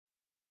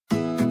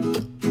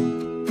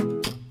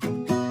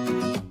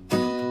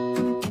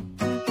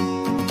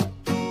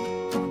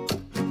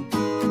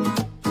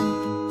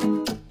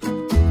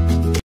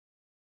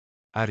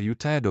Are you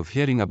tired of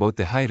hearing about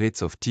the high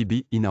rates of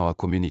TB in our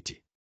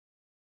community?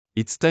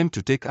 It's time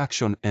to take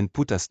action and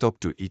put a stop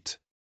to it.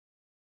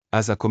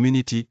 As a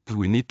community,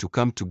 we need to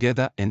come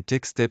together and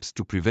take steps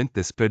to prevent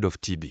the spread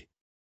of TB.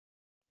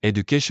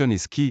 Education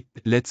is key.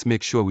 Let's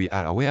make sure we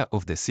are aware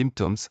of the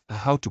symptoms,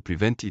 how to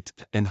prevent it,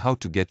 and how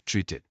to get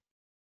treated.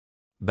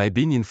 By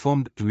being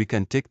informed, we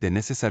can take the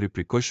necessary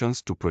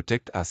precautions to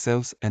protect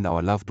ourselves and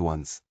our loved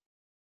ones.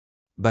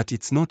 But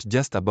it's not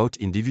just about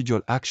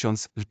individual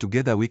actions.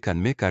 Together we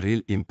can make a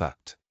real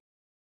impact.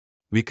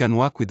 We can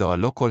work with our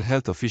local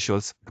health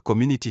officials,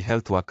 community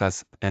health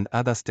workers, and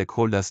other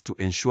stakeholders to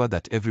ensure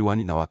that everyone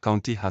in our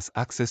county has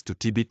access to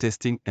TB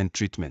testing and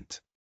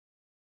treatment.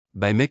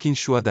 By making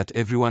sure that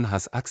everyone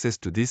has access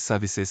to these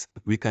services,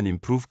 we can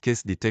improve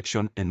case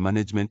detection and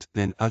management,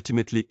 and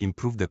ultimately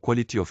improve the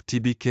quality of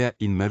TB care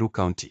in Meru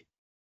County.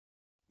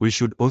 We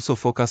should also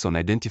focus on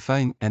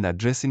identifying and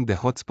addressing the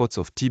hotspots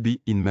of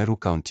TB in Meru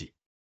County.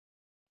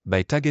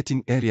 By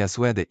targeting areas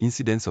where the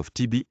incidence of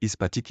TB is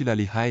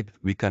particularly high,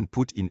 we can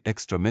put in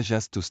extra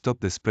measures to stop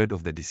the spread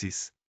of the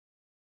disease.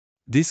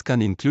 This can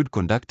include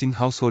conducting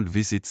household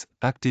visits,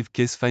 active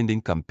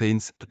case-finding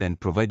campaigns, and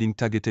providing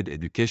targeted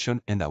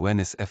education and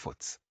awareness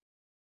efforts.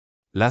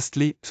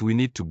 Lastly, we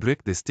need to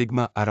break the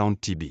stigma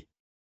around TB.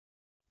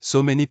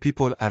 So many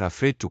people are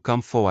afraid to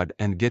come forward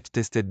and get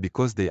tested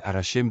because they are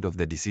ashamed of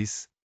the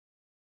disease.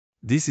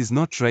 This is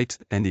not right,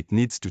 and it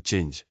needs to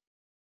change.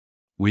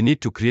 We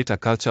need to create a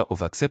culture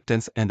of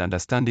acceptance and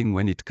understanding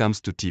when it comes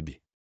to TB.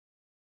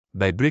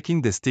 By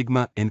breaking the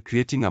stigma and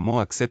creating a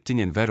more accepting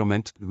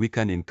environment, we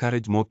can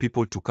encourage more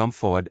people to come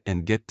forward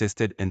and get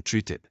tested and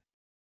treated.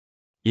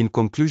 In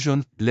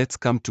conclusion, let's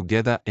come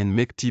together and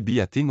make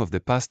TB a thing of the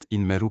past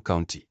in Meru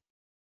County.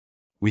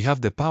 We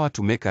have the power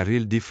to make a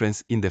real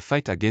difference in the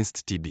fight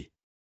against TB.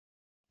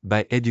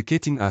 By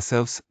educating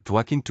ourselves,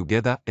 working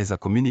together as a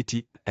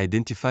community,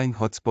 identifying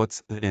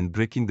hotspots, and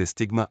breaking the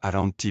stigma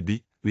around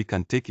TB, we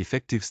can take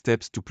effective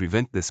steps to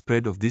prevent the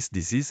spread of this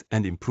disease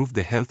and improve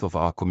the health of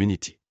our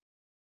community.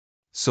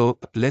 So,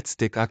 let's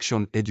take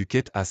action,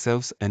 educate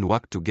ourselves, and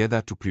work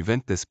together to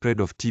prevent the spread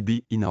of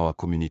TB in our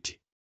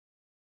community.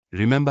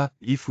 Remember,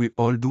 if we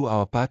all do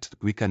our part,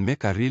 we can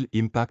make a real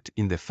impact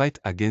in the fight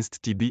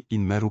against TB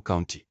in Meru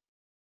County.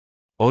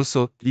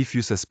 Also, if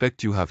you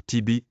suspect you have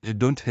TB,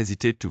 don't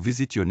hesitate to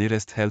visit your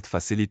nearest health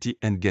facility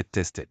and get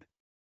tested.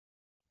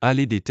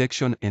 Early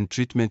detection and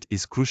treatment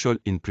is crucial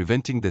in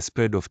preventing the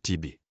spread of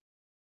TB.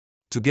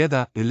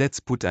 Together, let's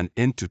put an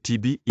end to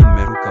TB in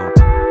Meru